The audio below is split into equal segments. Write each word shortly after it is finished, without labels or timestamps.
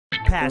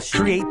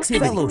passion, creativity,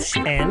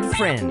 fellowship, and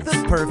friends.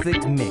 The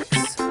perfect mix.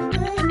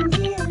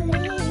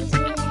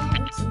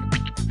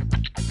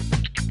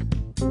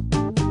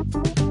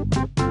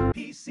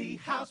 PC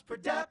House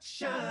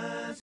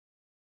Productions.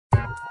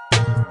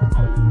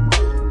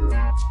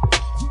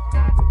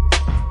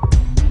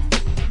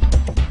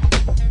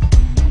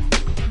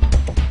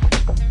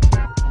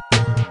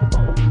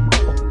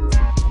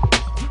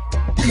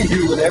 You can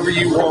do whatever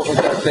you want with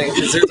that thing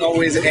because there's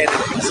always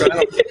editing, so I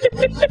don't care.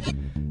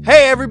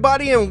 Hey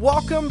everybody, and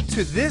welcome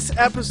to this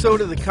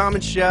episode of The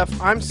Common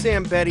Chef. I'm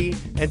Sam Betty,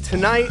 and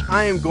tonight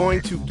I am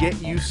going to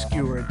get you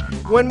skewered.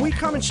 When we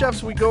common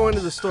chefs, we go into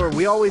the store,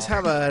 we always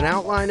have an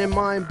outline in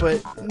mind,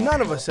 but none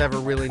of us ever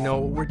really know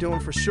what we're doing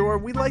for sure.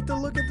 We like to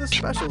look at the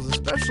specials,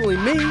 especially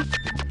me.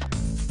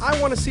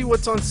 I want to see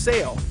what's on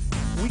sale.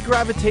 We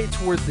gravitate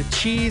towards the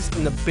cheese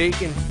and the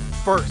bacon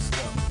first,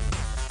 though.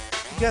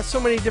 We got so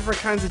many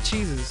different kinds of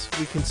cheeses.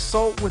 We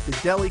consult with the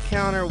deli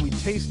counter, we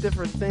taste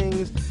different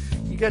things.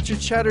 You got your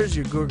cheddars,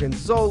 your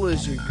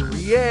gorgonzolas, your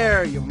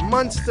Gruyere, your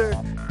Munster.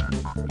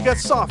 You got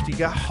soft, you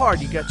got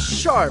hard, you got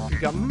sharp, you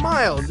got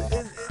mild.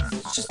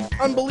 It's just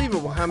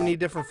unbelievable how many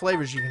different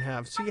flavors you can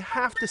have. So you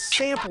have to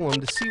sample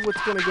them to see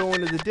what's going to go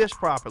into the dish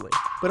properly.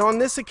 But on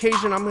this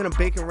occasion, I'm going to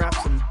bacon wrap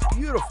some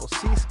beautiful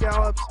sea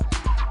scallops,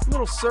 a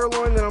little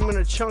sirloin that I'm going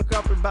to chunk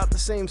up about the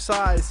same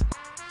size.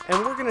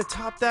 And we're going to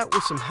top that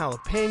with some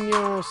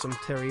jalapeno, some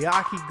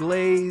teriyaki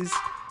glaze,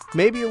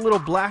 maybe a little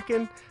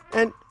blackened,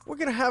 and we're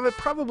going to have it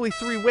probably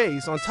 3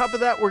 ways. On top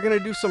of that, we're going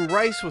to do some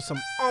rice with some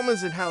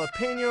almonds and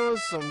jalapenos,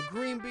 some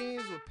green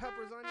beans with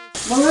peppers,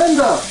 onions.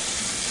 Melinda!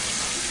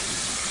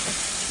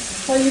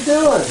 How you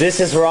doing? This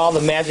is where all the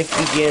magic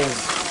begins.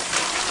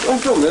 Don't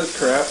film this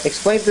crap.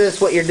 Explain to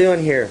us what you're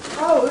doing here.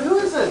 Oh, who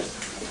is it?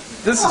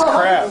 This is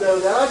crap.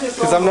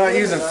 Because I'm not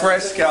using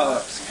fresh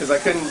scallops. Because I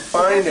couldn't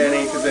find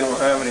any because they don't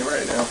have any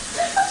right now.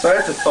 So I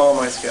have to thaw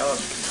my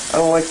scallops. I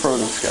don't like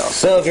frozen scallops.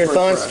 So if you're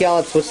thawing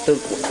scallops, what's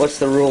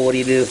the rule? What do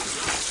you do?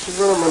 You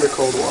run them under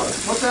cold water.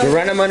 You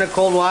run them under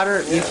cold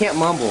water? Yeah. You can't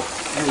mumble.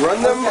 You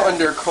run them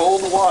under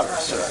cold water,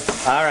 sir.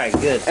 All right,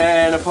 good.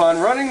 And upon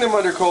running them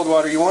under cold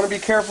water, you want to be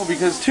careful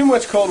because too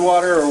much cold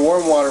water or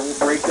warm water will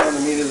break down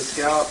the meat of the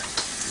scallop.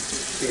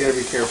 You got to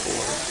be careful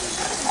with it.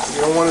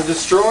 You don't want to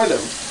destroy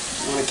them.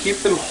 You want to keep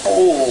them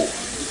whole,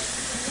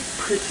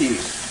 pretty,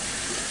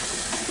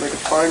 like a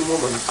fine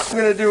woman. What I'm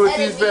going to do with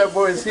these bad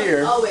boys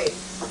here,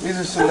 these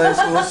are some nice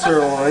little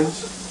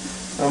sirloins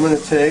I'm going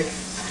to take,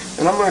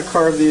 and I'm going to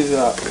carve these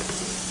up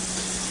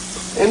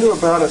into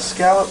about a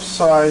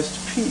scallop-sized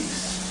piece.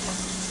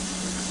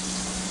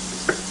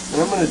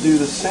 And I'm going to do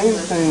the same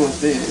thing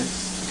with these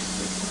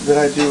that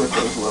I do with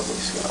those lovely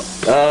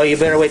scallops. Oh, you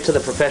better wait till the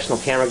professional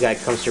camera guy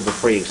comes here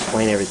before you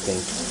explain everything.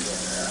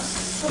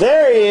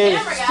 There he is.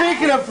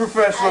 Speaking of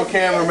professional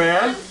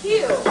cameraman,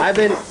 I've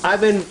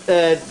been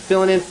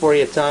filling in for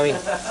you, Tommy. All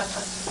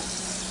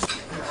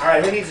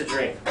right, who needs a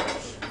drink?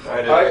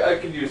 I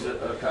could use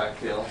a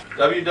cocktail.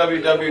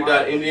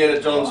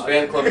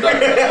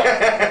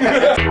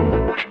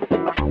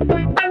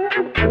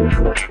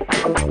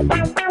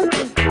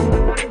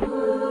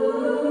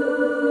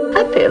 www.indianajonesfanclub.com.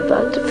 Happy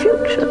about the future.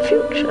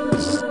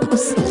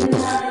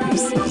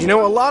 You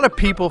know, a lot of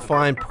people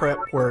find prep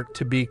work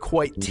to be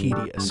quite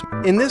tedious.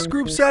 In this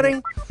group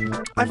setting,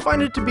 I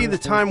find it to be the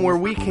time where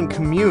we can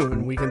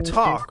commune, we can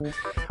talk.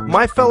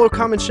 My fellow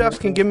common chefs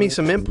can give me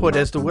some input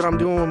as to what I'm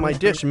doing with my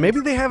dish, and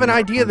maybe they have an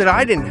idea that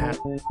I didn't have.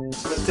 I'm going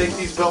to take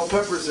these bell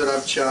peppers that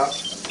I've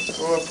chopped, I'm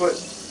going to put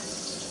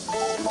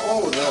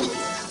all of them in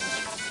there.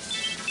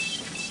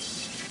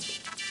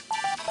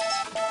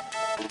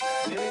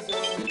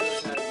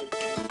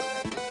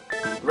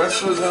 The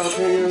rest of those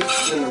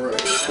jalapenos and the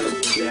rice.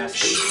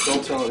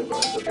 Don't tell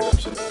anybody, they'll get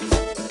upset.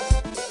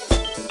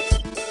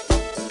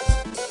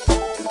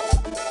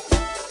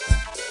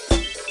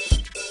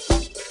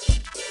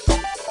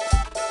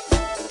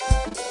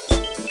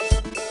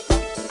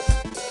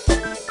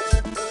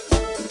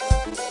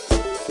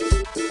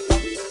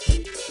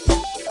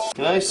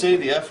 Can I say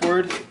the F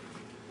word?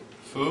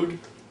 Food?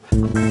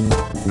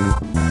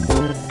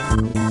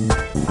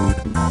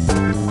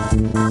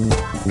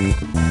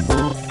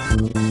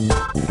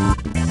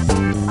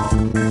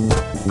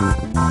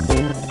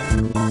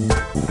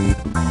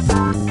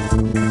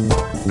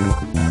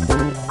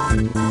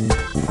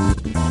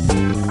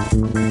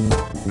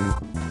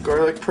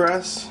 Garlic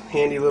press,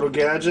 handy little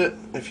gadget.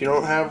 If you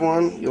don't have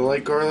one, you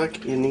like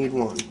garlic, you need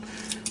one.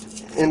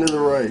 Into the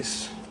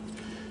rice.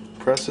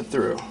 Press it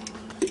through.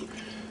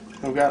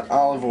 I've got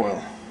olive oil.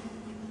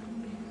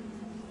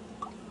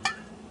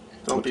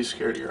 Don't be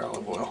scared of your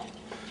olive oil.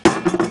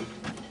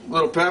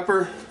 Little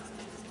pepper.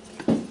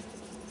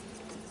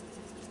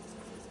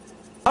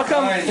 How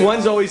come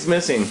one's always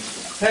missing?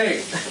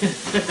 Hey,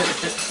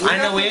 I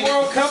know we got the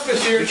World Cup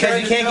this year. because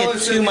you can't tell get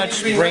us too that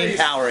much we brain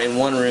race. power in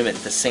one room at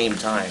the same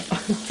time.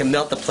 You can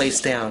melt the place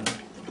down.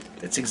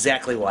 That's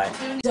exactly why.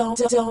 Don't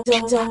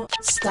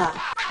stop.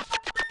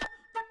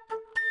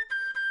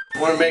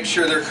 Want to make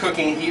sure they're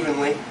cooking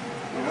evenly.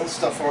 You know,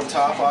 stuff on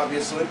top,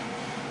 obviously.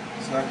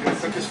 It's not going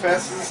to cook as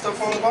fast as the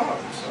stuff on the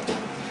bottom. So.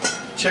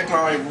 Check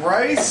my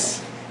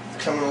rice.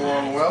 It's coming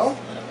along well.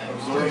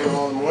 Absorbing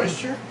all the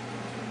moisture.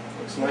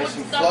 Looks nice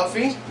and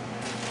fluffy.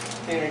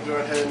 I'm going to go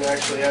ahead and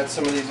actually add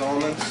some of these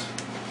almonds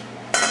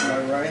to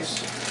my rice.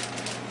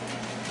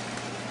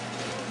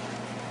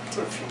 Put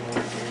a few more in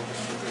here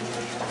just for good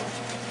measure.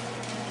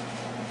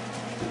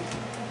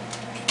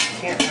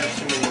 Can't have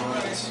too many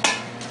almonds.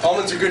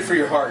 Almonds are good for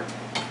your heart.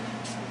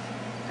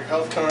 You're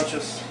health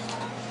conscious.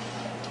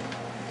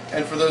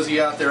 And for those of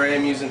you out there, I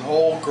am using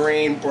whole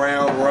grain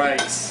brown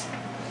rice.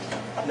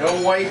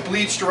 No white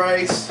bleached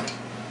rice.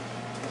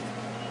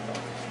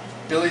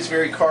 Billy's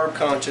very carb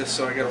conscious,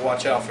 so I gotta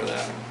watch out for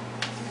that.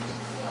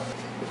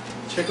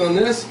 Check on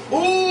this.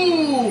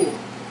 Ooh!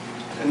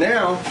 And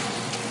now,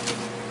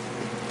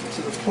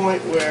 to the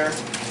point where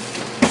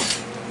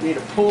you need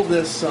to pull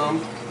this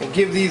some and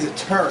give these a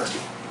turn.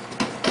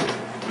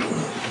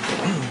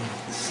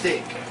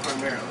 Steak,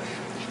 primarily.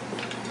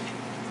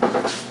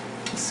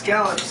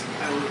 Scallops,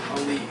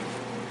 I'll leave.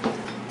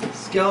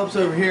 Scallops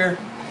over here.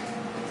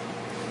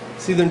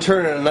 See them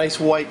turning a nice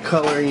white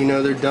color, you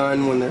know they're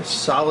done. When they're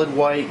solid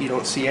white, you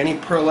don't see any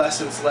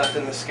pearlescence left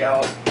in the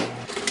scallop.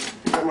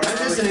 I'm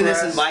just in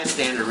this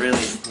bystander, really,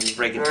 when you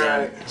break it down.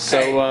 Right.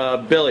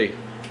 So, Billy.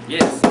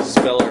 Yes.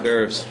 Spell hors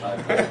d'oeuvres.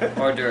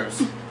 Hors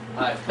d'oeuvres.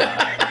 There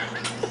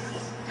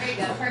you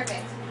go,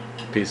 perfect.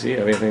 PC, you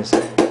have anything to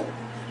say?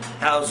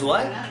 How's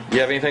what? You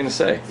have anything to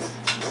say?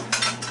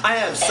 I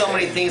have so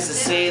many things to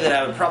say that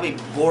I would probably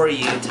bore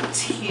you to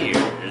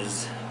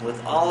tears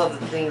with all of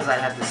the things I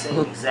have to say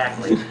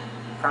exactly.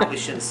 Probably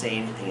shouldn't say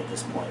anything at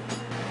this point.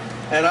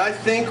 And I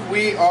think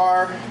we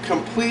are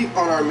complete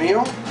on our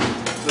meal.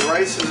 The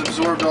rice has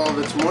absorbed all of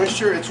its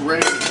moisture. It's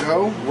ready to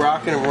go,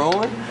 rocking and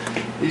rolling.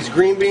 These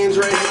green beans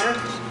right here,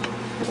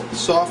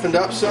 softened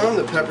up some.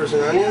 The peppers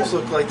and onions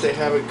look like they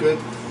have a good,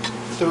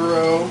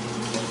 thorough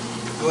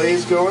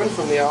glaze going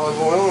from the olive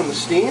oil and the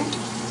steam.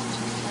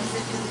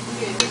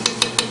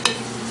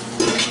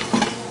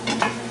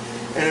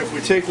 And if we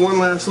take one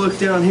last look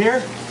down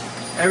here,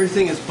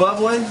 everything is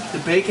bubbling. The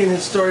bacon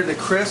has started to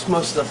crisp,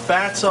 most of the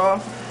fat's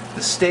off.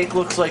 The steak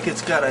looks like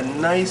it's got a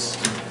nice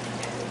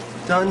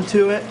done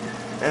to it.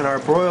 And our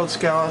broiled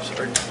scallops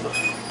are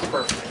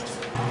perfect.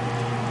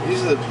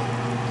 These are the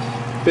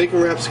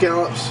bacon wrapped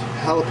scallops,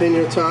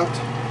 jalapeno topped,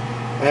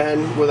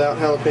 and without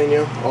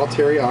jalapeno, all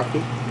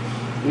teriyaki.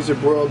 These are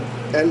broiled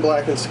and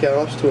blackened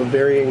scallops to a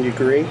varying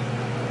degree.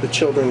 The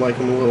children like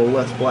them a little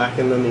less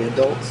blackened than the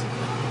adults.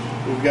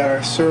 We've got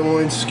our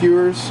sirloin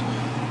skewers,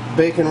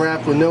 bacon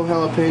wrapped with no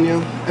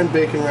jalapeno, and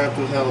bacon wrapped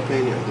with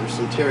jalapeno. There's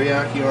some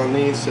teriyaki on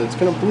these, so it's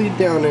going to bleed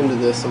down into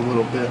this a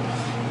little bit.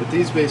 But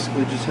these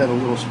basically just have a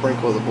little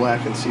sprinkle of the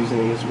blackened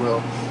seasoning as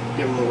well.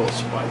 Give them a little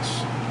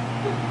spice.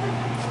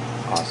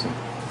 Awesome.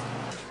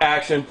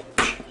 Action.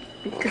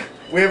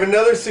 We have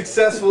another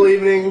successful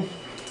evening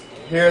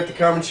here at the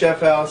Common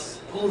Chef House.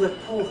 Hold on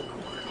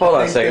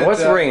a second.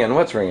 What's ringing?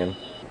 What's ringing?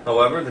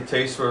 However, the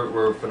tastes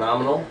were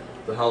phenomenal.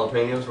 The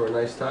jalapenos were a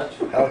nice touch.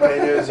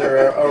 Jalapenos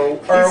are a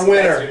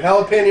winner.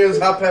 Jalapenos,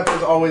 hot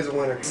peppers, always a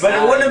winner. But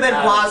it wouldn't have been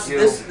possible.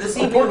 This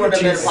evening wouldn't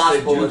have been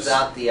possible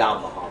without the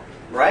alcohol,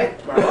 right?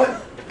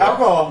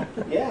 Alcohol?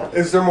 Yeah.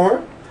 Is there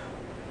more?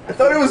 I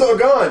thought it was all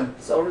gone.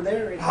 It's over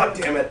there. Oh,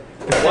 damn it.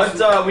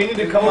 What we need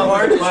to come up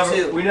with a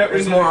clever. We need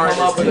to come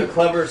up with a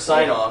clever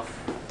sign off.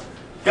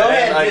 Go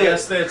ahead. I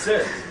guess that's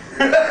it.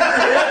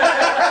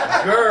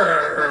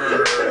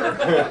 Grrr.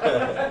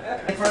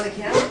 In front of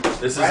the camera.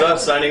 This is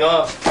us signing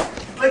off.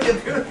 Look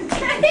at Billy.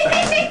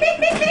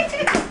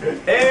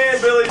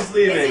 And Billy's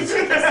leaving.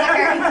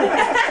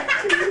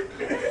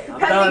 I'm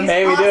done.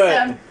 Hey, we do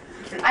it.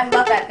 I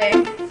love that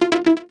thing.